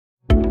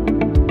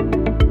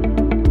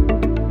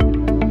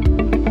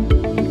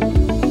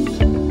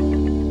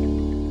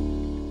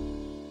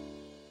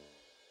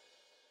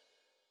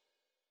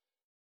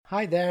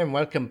Hi there, and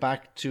welcome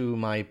back to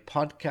my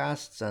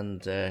podcasts.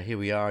 And here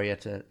we are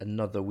yet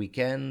another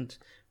weekend.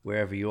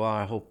 Wherever you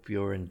are, I hope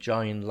you're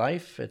enjoying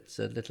life. It's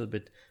a little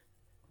bit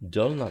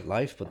dull, not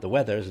life, but the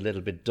weather is a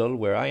little bit dull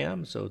where I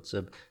am. So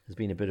there's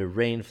been a bit of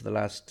rain for the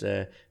last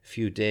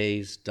few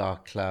days,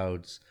 dark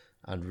clouds,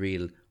 and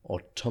real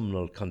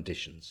autumnal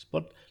conditions.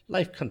 But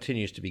life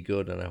continues to be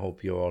good, and I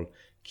hope you're all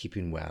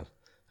keeping well.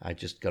 I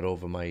just got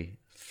over my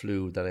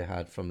flu that I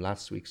had from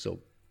last week,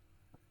 so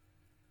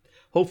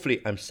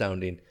hopefully I'm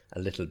sounding a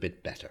little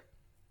bit better.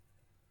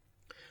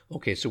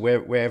 Okay, so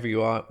wherever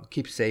you are,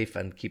 keep safe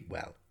and keep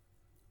well.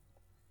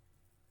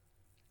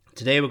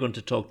 Today we're going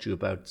to talk to you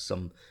about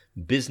some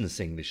business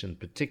English. In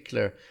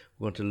particular,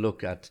 we're going to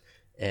look at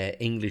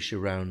English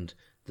around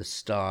the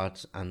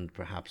start and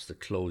perhaps the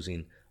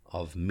closing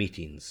of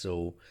meetings.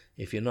 So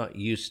if you're not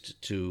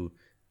used to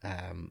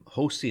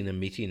hosting a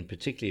meeting,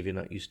 particularly if you're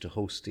not used to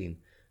hosting,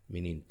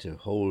 meaning to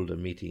hold a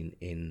meeting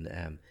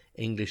in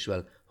English,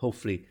 well,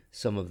 hopefully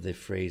some of the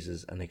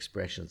phrases and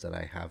expressions that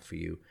I have for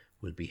you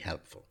will be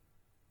helpful.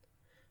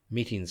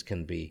 Meetings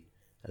can be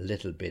a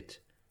little bit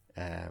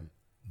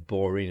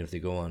boring if they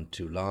go on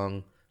too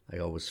long. I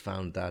always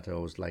found that. I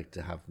always like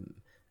to have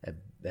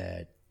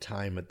a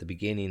time at the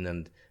beginning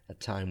and a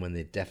time when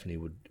they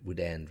definitely would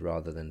end,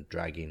 rather than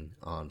dragging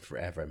on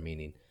forever,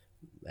 meaning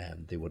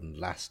they wouldn't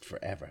last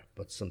forever.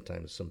 But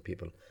sometimes some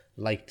people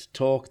like to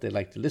talk, they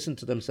like to listen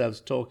to themselves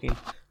talking,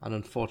 and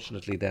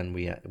unfortunately then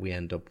we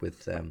end up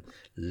with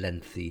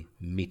lengthy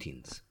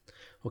meetings.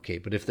 Okay,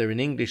 but if they're in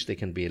English, they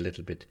can be a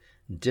little bit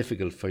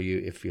difficult for you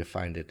if you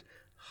find it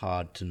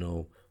hard to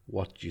know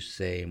what you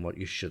say and what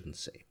you shouldn't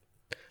say.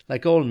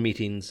 Like all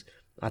meetings,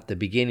 at the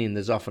beginning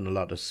there's often a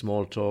lot of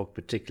small talk,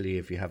 particularly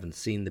if you haven't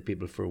seen the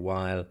people for a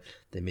while.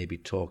 They maybe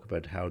talk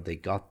about how they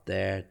got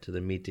there to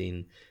the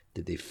meeting.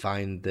 Did they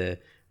find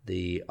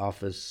the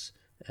office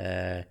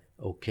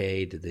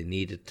okay? Did they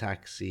need a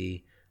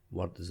taxi?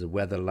 What is the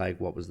weather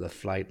like? What was the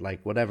flight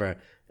like? Whatever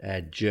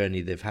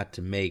journey they've had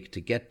to make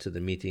to get to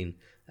the meeting,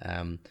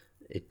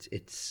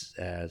 it's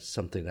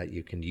something that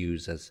you can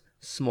use as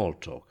small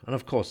talk. And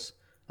of course,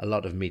 a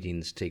lot of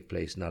meetings take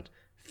place not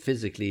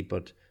physically,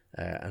 but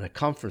on a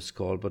conference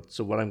call. But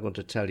so what I'm going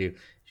to tell you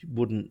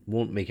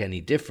won't make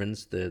any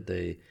difference.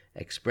 The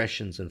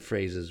expressions and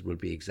phrases will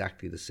be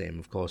exactly the same.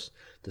 Of course,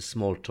 the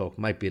small talk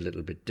might be a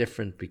little bit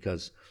different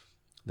because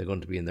they're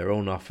going to be in their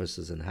own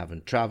offices and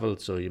haven't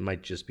traveled. So it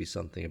might just be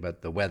something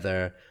about the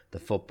weather, the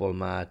football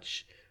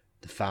match,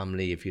 the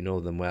family, if you know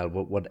them well,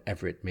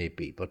 whatever it may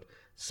be. But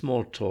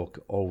small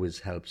talk always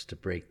helps to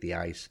break the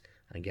ice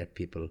and get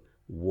people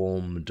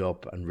warmed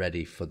up and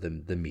ready for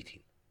the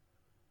meeting.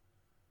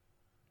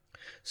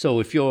 So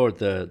if you're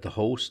the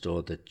host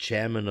or the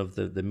chairman of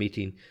the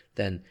meeting,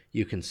 then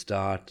you can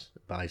start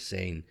by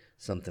saying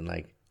something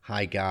like,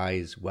 "Hi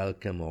guys,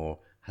 welcome," or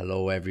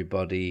 "Hello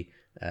everybody,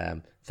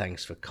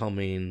 thanks for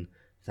coming,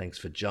 thanks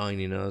for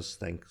joining us,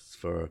 thanks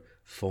for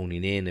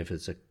phoning in," if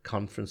it's a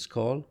conference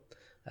call.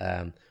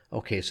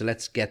 Okay, so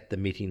let's get the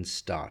meeting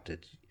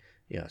started.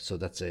 Yeah, so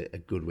that's a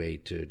good way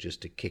to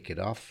kick it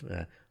off.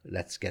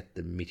 Let's get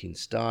the meeting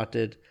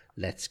started.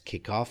 Let's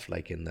kick off,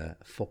 like in the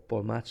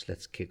football match.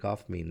 Let's kick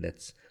off mean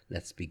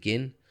let's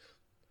begin.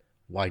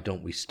 Why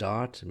don't we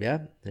start?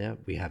 Yeah,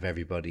 we have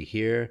everybody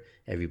here.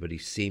 Everybody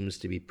seems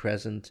to be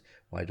present.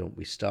 Why don't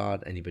we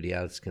start? Anybody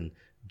else can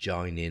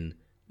join in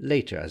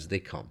later as they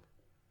come.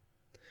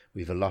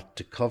 We've a lot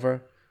to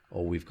cover,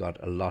 or we've got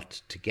a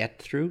lot to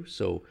get through.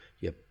 So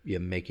you're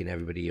making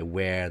everybody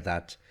aware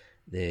that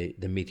the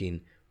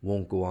meeting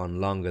won't go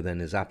on longer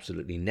than is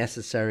absolutely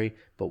necessary,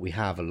 but we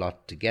have a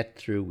lot to get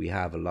through, we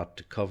have a lot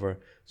to cover,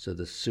 so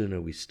the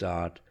sooner we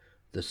start,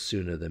 the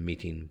sooner the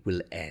meeting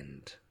will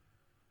end.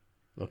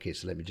 Okay,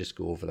 so let me just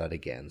go over that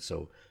again.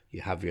 So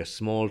you have your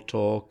small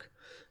talk,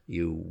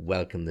 you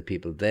welcome the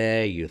people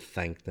there, you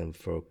thank them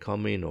for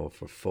coming or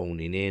for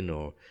phoning in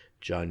or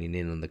joining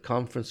in on the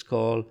conference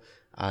call,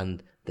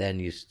 and then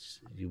you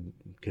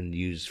can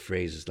use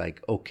phrases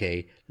like,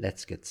 "Okay,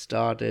 let's get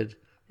started.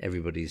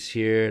 Everybody's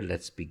here.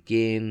 Let's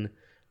begin.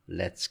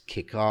 Let's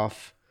kick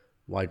off.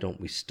 Why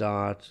don't we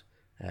start?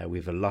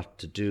 We've a lot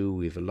to do.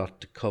 We've a lot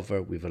to cover.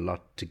 We've a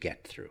lot to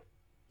get through."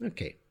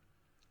 Okay.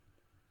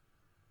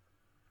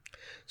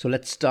 So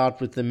let's start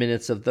with the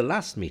minutes of the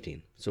last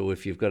meeting. So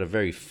if you've got a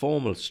very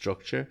formal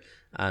structure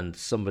and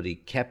somebody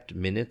kept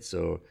minutes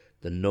or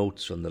the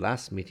notes from the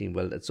last meeting,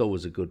 well, it's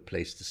always a good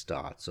place to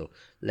start. So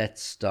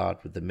let's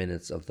start with the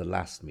minutes of the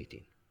last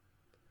meeting.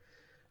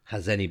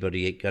 Has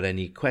anybody got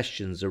any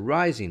questions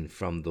arising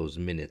from those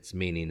minutes?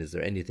 Meaning, is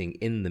there anything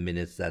in the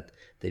minutes that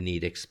they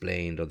need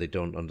explained or they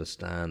don't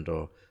understand,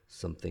 or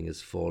something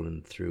has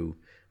fallen through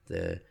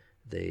the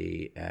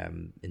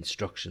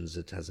instructions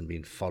that hasn't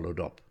been followed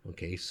up?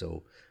 Okay,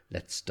 so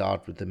let's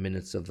start with the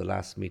minutes of the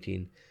last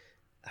meeting.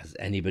 Has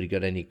anybody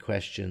got any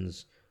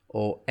questions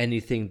or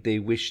anything they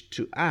wish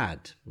to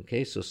add?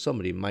 Okay, so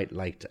somebody might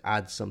like to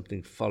add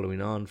something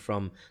following on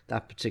from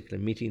that particular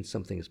meeting.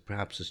 Something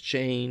has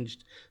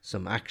changed,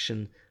 some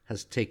action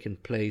has taken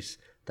place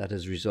that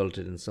has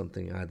resulted in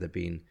something either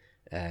being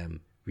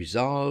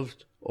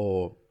resolved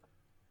or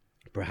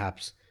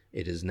Perhaps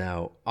it is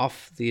now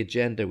off the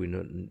agenda. We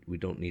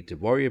don't need to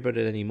worry about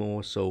it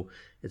anymore. So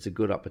it's a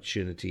good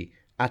opportunity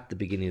at the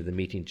beginning of the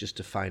meeting just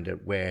to find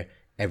out where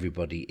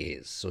everybody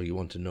is. So you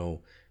want to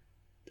know,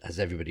 has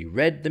everybody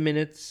read the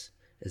minutes?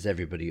 Is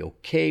everybody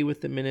okay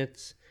with the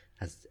minutes?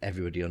 Has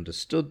everybody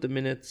understood the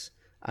minutes?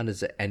 And is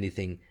there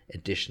anything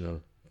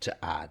additional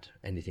to add?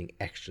 Anything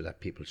extra that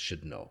people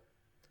should know?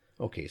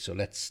 Okay, so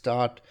let's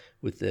start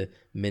with the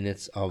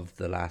minutes of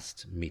the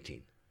last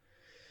meeting.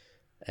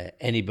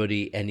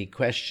 Anybody, any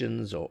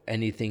questions or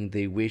anything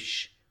they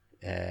wish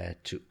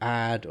to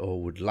add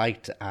or would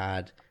like to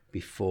add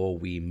before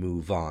we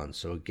move on?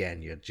 So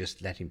again, you're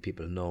just letting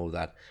people know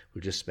that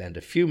we'll just spend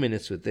a few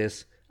minutes with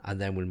this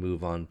and then we'll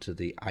move on to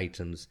the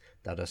items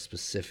that are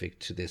specific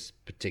to this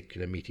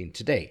particular meeting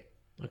today.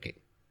 Okay.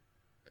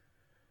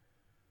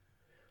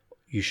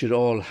 You should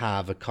all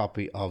have a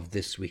copy of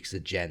this week's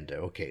agenda.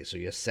 Okay, so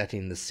you're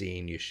setting the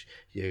scene.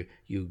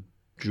 You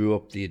drew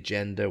up the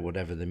agenda,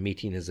 whatever the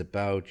meeting is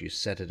about. You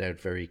set it out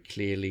very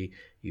clearly.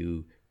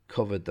 You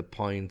covered the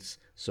points.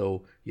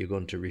 So you're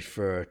going to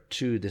refer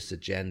to this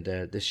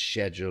agenda, this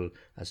schedule,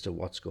 as to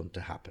what's going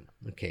to happen.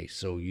 Okay,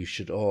 so you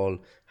should all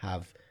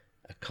have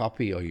a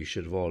copy, or you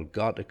should have all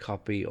got a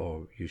copy,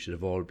 or you should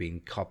have all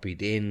been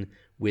copied in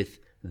with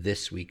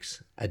this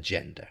week's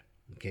agenda.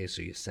 Okay,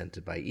 so you sent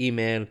it by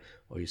email,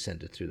 or you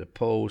sent it through the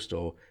post,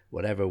 or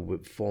whatever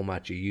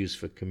format you use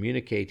for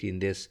communicating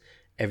this,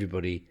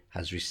 everybody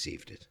has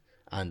received it.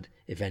 And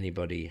if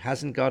anybody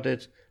hasn't got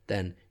it,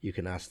 then you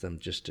can ask them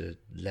just to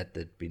let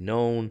it be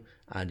known,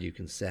 and you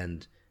can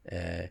send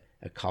a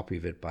copy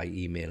of it by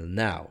email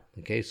now.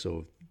 Okay,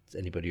 so if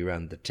anybody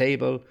around the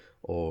table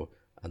or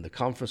on the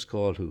conference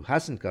call who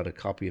hasn't got a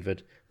copy of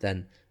it,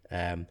 then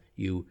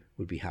you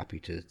would be happy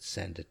to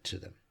send it to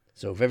them.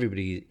 So if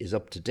everybody is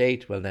up to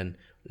date, well then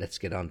let's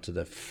get on to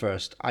the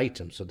first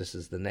item. So this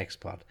is the next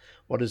part.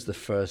 What is the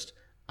first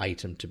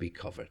item to be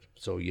covered?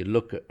 So you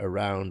look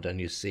around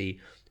and you see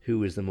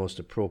who is the most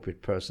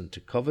appropriate person to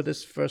cover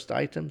this first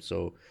item.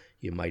 So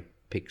you might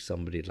pick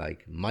somebody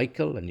like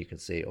Michael, and you can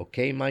say,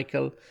 okay,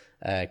 Michael,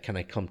 can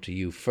I come to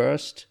you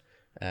first?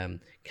 Can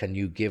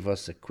you give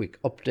us a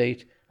quick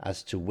update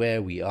as to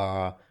where we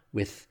are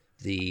with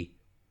the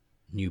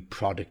new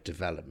product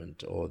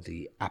development, or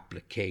the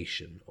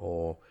application,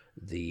 or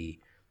the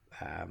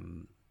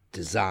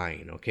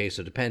design? Okay,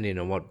 so depending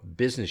on what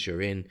business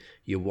you're in,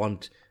 you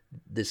want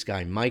this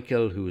guy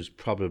Michael, who's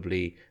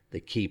probably the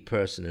key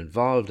person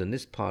involved in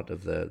this part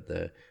of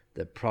the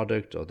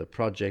product or the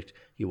project,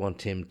 you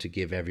want him to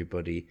give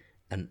everybody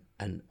an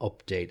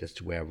update as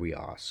to where we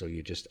are. So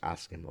you just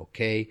ask him,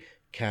 okay,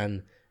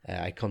 can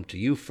I come to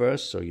you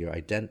first? So you're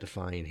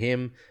identifying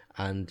him,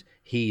 and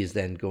he is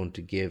then going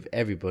to give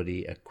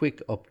everybody a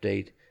quick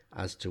update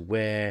as to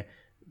where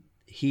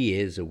he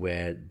is, or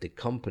where the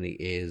company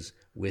is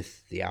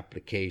with the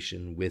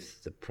application,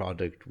 with the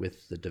product,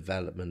 with the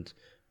development,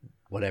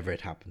 whatever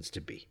it happens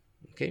to be.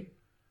 Okay,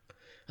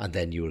 and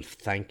then you will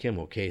thank him.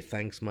 Okay,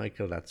 thanks,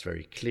 Michael, that's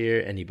very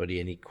clear. Anybody,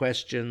 any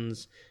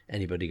questions?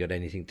 Anybody got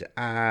anything to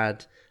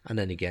add? And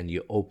then again,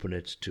 you open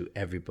it to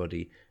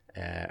everybody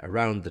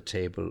around the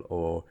table,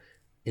 or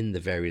in the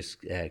various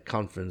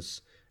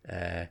conference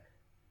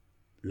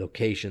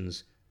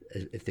locations,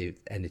 if they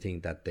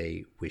anything that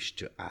they wish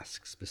to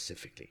ask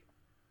specifically.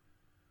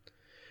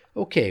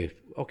 Okay,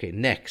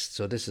 next.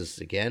 So this is,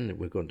 again,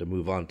 we're going to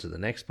move on to the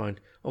next point.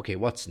 Okay,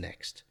 what's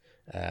next?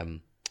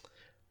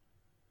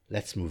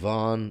 Let's move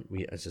on.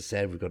 As I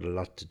said, we've got a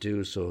lot to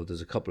do, so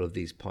there's a couple of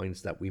these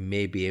points that we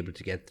may be able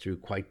to get through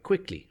quite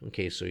quickly.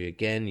 Okay, so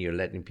again, you're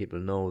letting people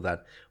know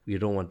that you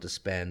don't want to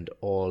spend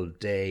all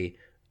day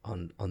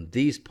on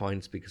these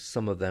points, because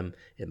some of them,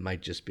 it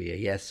might just be a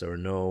yes or a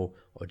no,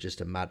 or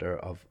just a matter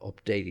of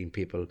updating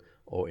people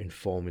or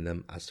informing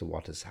them as to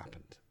what has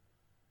happened.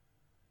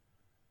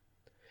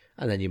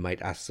 And then you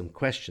might ask some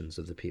questions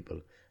of the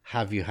people.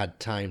 Have you had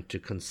time to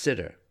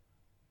consider?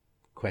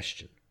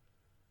 Question.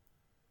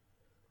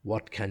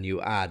 What can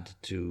you add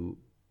to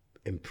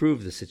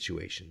improve the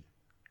situation?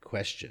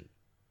 Question.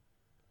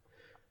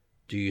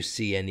 Do you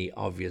see any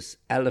obvious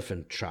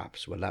elephant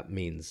traps? Well, that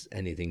means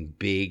anything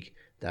big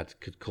that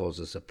could cause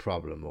us a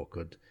problem, or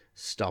could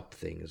stop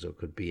things, or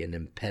could be an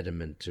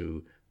impediment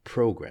to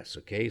progress.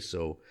 Okay,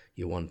 so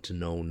you want to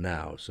know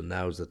now. So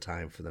now's the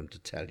time for them to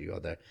tell you, are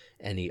there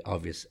any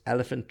obvious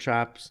elephant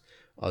traps?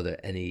 Are there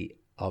any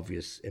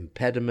obvious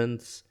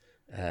impediments?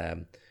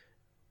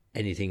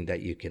 Anything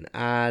that you can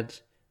add?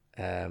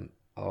 And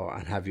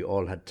have you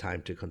all had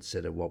time to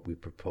consider what we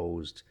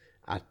proposed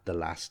at the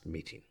last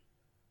meeting?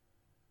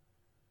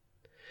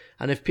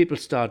 And if people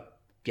start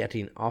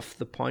getting off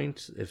the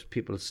point, if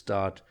people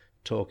start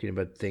talking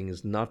about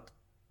things not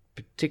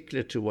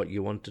particular to what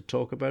you want to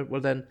talk about,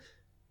 well then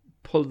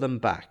pull them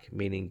back,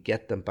 meaning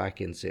get them back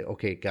in, say,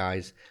 okay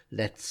guys,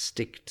 let's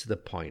stick to the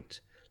point.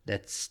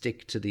 Let's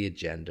stick to the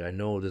agenda. I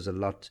know there's a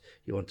lot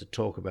you want to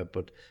talk about,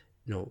 but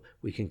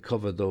we can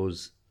cover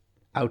those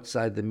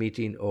outside the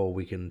meeting, or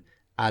we can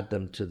add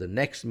them to the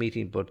next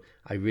meeting, but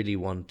I really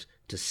want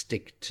to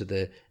stick to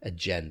the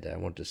agenda. I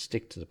want to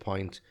stick to the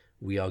point.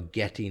 we are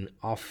getting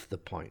off the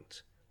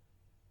point.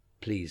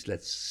 Please,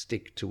 let's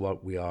stick to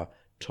what we are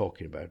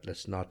talking about.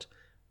 Let's not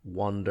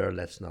wander,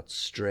 let's not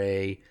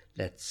stray,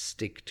 let's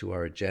stick to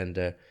our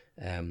agenda.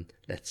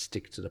 Let's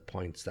stick to the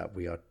points that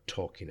we are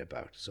talking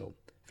about. So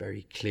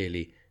very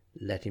clearly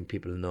letting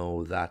people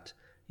know that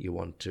you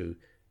want to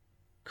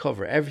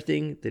cover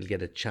everything. They'll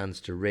get a chance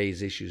to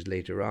raise issues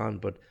later on,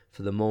 but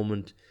for the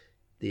moment,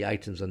 the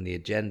items on the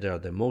agenda are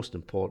the most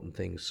important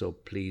things. So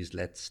please,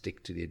 let's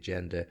stick to the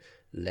agenda.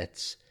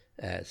 Let's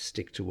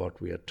stick to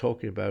what we are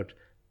talking about.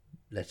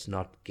 Let's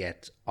not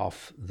get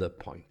off the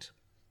point.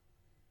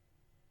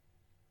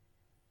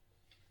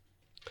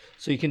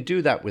 So you can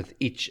do that with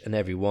each and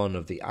every one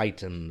of the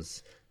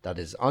items that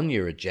is on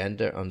your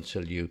agenda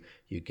until you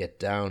get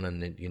down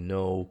and then you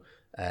know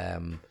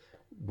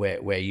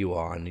where you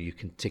are, and you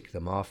can tick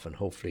them off, and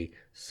hopefully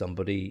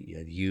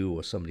somebody, you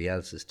or somebody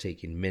else, is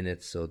taking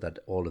minutes so that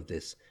all of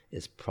this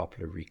is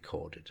properly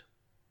recorded.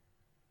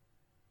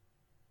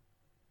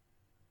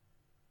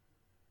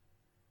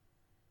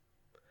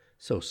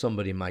 So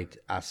somebody might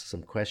ask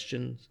some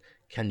questions.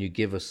 Can you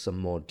give us some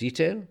more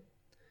detail?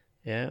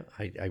 Yeah,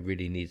 I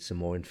really need some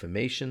more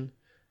information.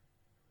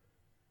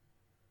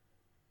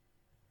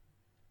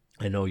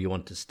 I know you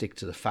want to stick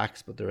to the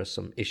facts, but there are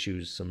some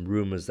issues, some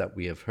rumors that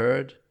we have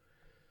heard.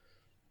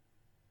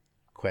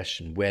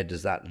 Question, where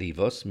does that leave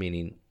us?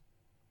 Meaning,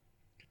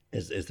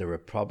 is there a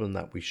problem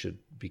that we should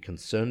be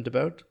concerned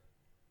about?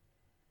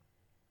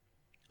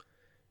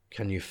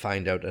 Can you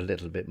find out a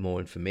little bit more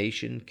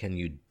information? Can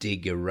you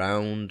dig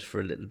around for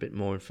a little bit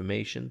more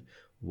information?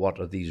 What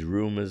are these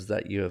rumors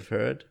that you have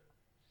heard?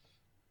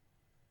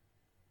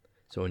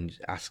 So when you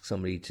ask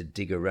somebody to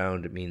dig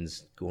around, it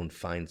means go and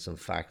find some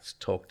facts,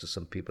 talk to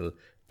some people,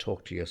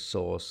 talk to your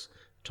source,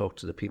 talk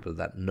to the people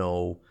that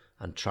know,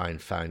 and try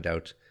and find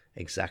out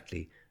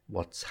exactly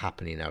what's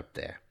happening out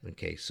there.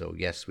 Okay, so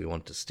yes, we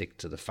want to stick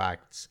to the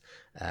facts,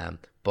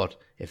 but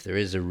if there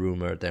is a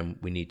rumor, then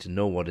we need to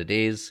know what it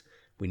is.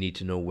 We need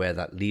to know where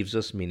that leaves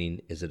us, meaning,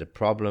 is it a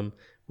problem?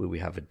 Will we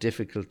have a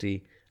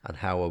difficulty? And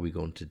how are we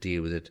going to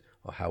deal with it?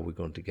 Or how are we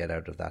going to get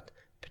out of that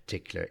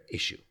particular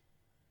issue?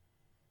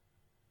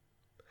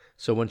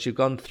 So once you've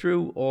gone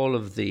through all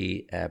of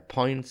the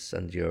points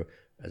and you're,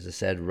 as I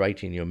said,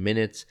 writing your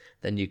minutes,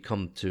 then you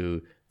come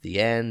to the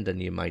end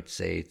and you might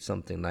say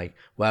something like,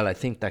 well, I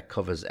think that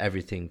covers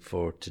everything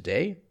for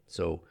today.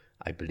 So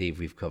I believe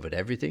we've covered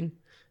everything.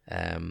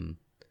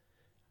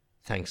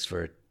 Thanks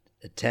for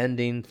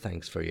attending.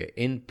 Thanks for your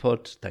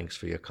input. Thanks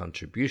for your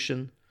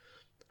contribution.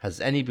 Has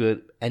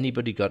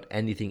anybody got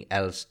anything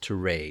else to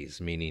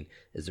raise? Meaning,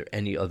 is there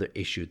any other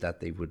issue that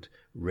they would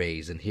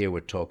raise? And here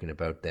we're talking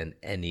about then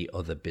any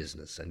other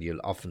business. And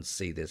you'll often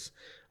see this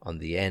on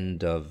the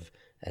end of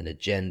an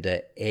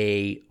agenda,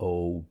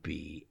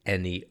 AOB,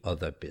 any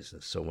other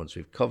business. So once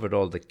we've covered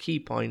all the key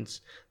points,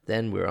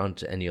 then we're on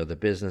to any other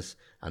business.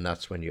 And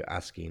that's when you're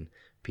asking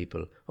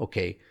people,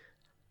 okay,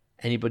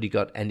 anybody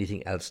got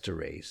anything else to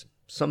raise?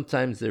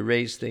 Sometimes they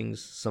raise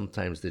things,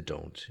 sometimes they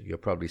don't. You're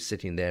probably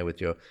sitting there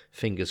with your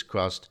fingers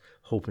crossed,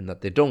 hoping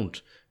that they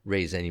don't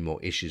raise any more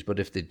issues. But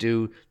if they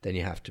do, then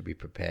you have to be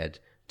prepared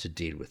to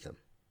deal with them.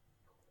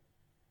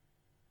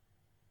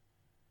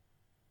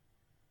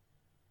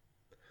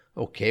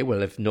 Okay,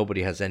 well, if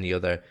nobody has any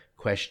other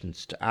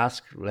questions to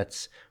ask,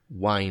 let's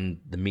wind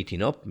the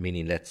meeting up,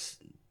 meaning let's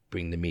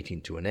bring the meeting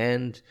to an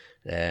end.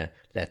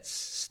 Let's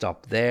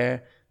stop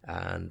there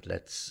and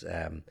let's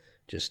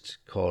just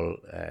call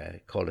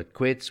it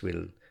quits.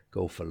 We'll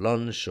go for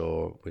lunch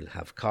or we'll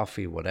have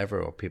coffee,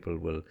 whatever, or people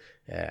will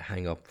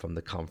hang up from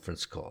the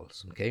conference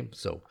calls. Okay,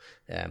 so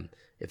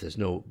if there's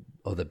no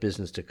other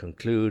business to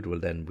conclude, well,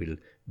 then we'll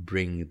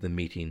bring the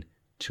meeting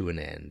to an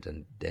end.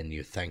 And then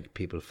you thank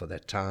people for their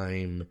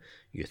time,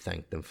 you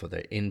thank them for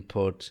their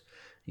input.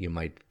 You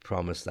might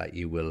promise that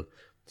you will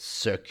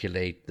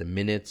circulate the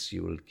minutes,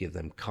 you will give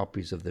them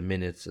copies of the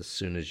minutes as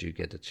soon as you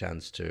get a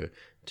chance to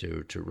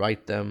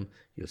write them.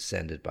 You'll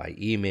send it by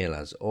email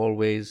as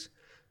always.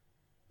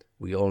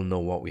 We all know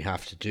what we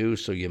have to do,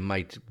 so you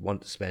might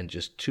want to spend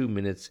just 2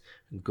 minutes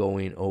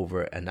going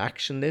over an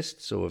action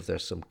list. So if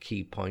there's some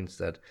key points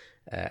that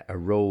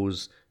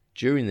arose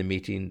during the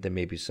meeting, there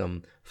may be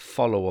some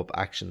follow-up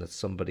action that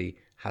somebody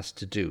has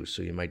to do.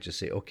 So you might just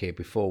say, okay,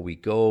 before we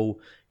go,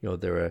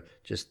 there are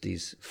just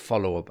these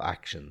follow-up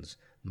actions.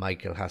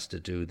 Michael has to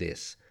do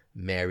this.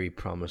 Mary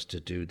promised to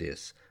do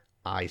this.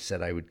 I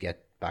said I would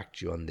get back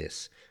to you on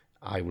this.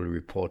 I will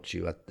report to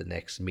you at the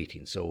next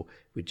meeting. So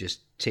we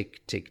just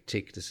tick, tick,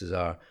 tick. This is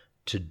our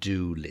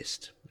to-do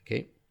list.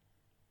 Okay.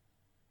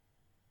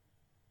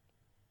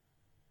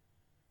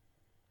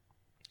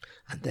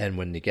 And then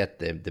when you get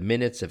the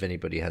minutes, if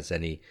anybody has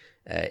any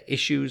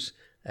issues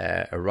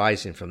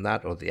arising from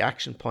that or the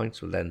action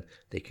points, well, then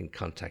they can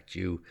contact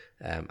you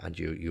and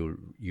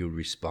you'll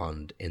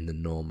respond in the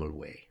normal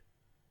way.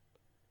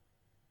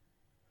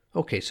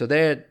 Okay, so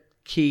there are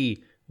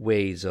key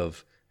ways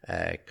of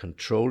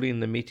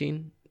controlling the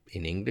meeting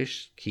in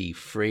English, key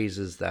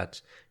phrases that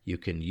you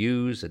can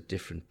use at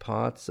different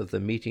parts of the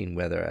meeting,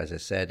 whether, as I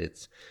said,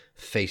 it's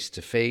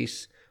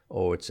face-to-face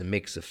or it's a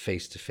mix of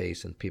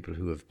face-to-face and people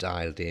who have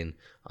dialed in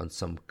on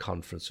some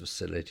conference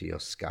facility or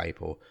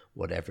Skype or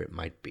whatever it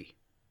might be.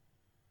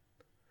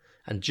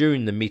 And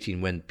during the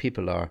meeting, when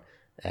people are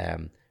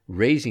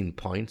raising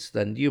points,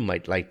 then you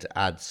might like to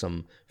add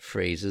some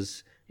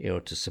phrases,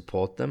 to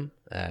support them.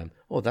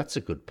 Oh, that's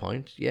a good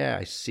point. Yeah,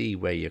 I see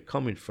where you're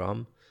coming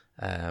from.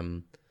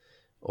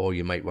 Or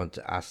you might want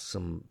to ask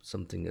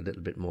something a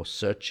little bit more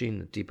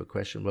searching, a deeper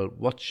question. Well,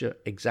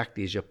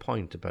 exactly is your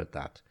point about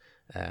that?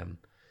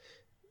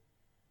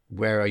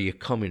 Where are you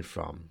coming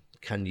from?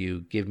 Can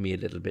you give me a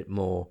little bit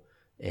more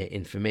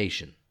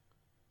information?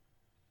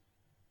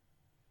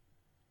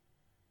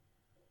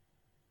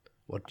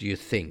 What do you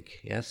think?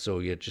 Yeah, so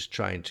you're just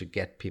trying to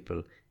get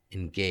people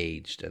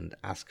engaged and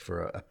ask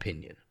for an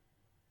opinion.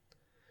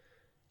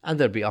 And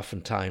there'll be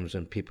often times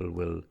when people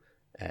will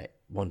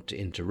want to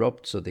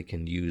interrupt, so they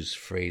can use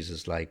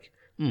phrases like,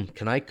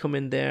 can I come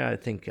in there? I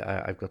think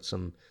I've got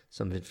some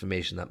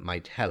information that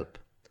might help.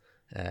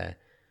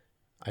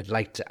 I'd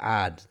like to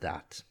add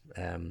that.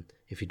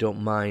 If you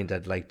don't mind,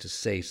 I'd like to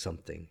say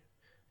something.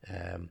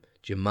 Do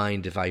you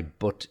mind if I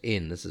butt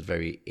in? This is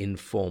very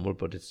informal,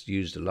 but it's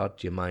used a lot.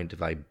 Do you mind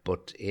if I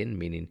butt in?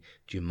 Meaning,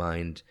 do you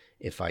mind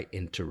if I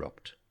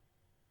interrupt?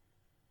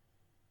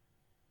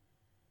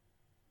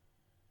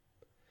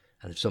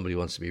 And if somebody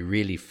wants to be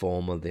really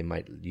formal, they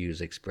might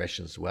use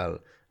expressions. Well,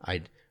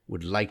 I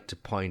would like to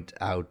point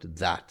out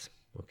that.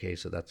 Okay,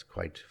 so that's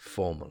quite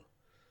formal.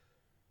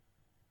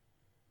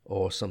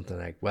 Or something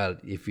like, well,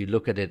 if you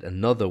look at it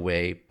another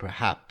way,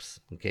 perhaps.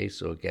 Okay,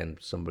 so again,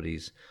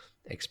 somebody's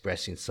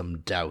expressing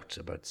some doubt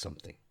about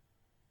something.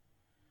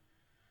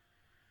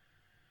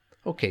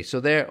 Okay,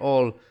 so they're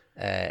all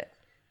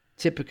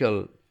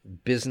typical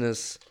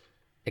business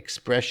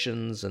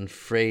expressions and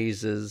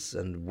phrases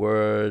and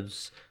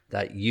words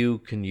that you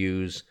can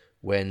use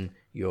when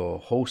you're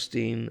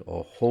hosting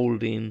or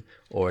holding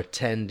or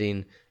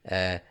attending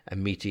a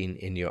meeting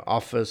in your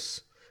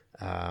office,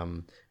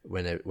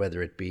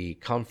 whether it be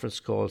conference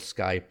call,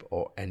 Skype,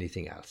 or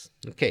anything else.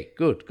 Okay,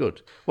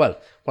 good. Well,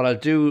 what I'll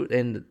do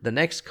in the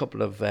next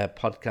couple of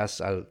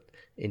podcasts, I'll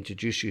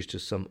introduce you to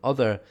some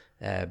other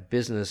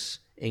business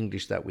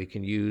English that we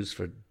can use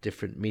for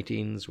different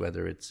meetings,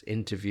 whether it's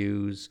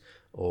interviews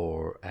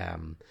or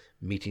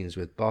meetings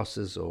with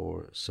bosses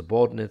or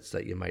subordinates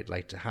that you might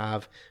like to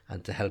have,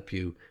 and to help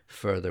you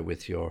further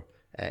with your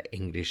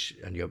English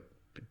and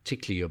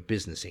particularly your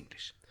business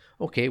English.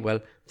 Okay, well,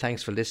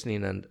 thanks for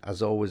listening, and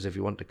as always, if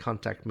you want to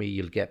contact me,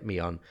 you'll get me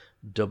on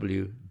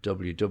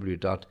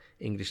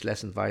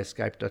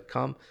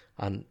www.englishlessonviaskype.com,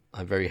 and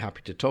I'm very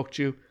happy to talk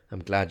to you.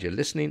 I'm glad you're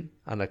listening,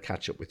 and I'll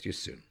catch up with you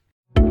soon.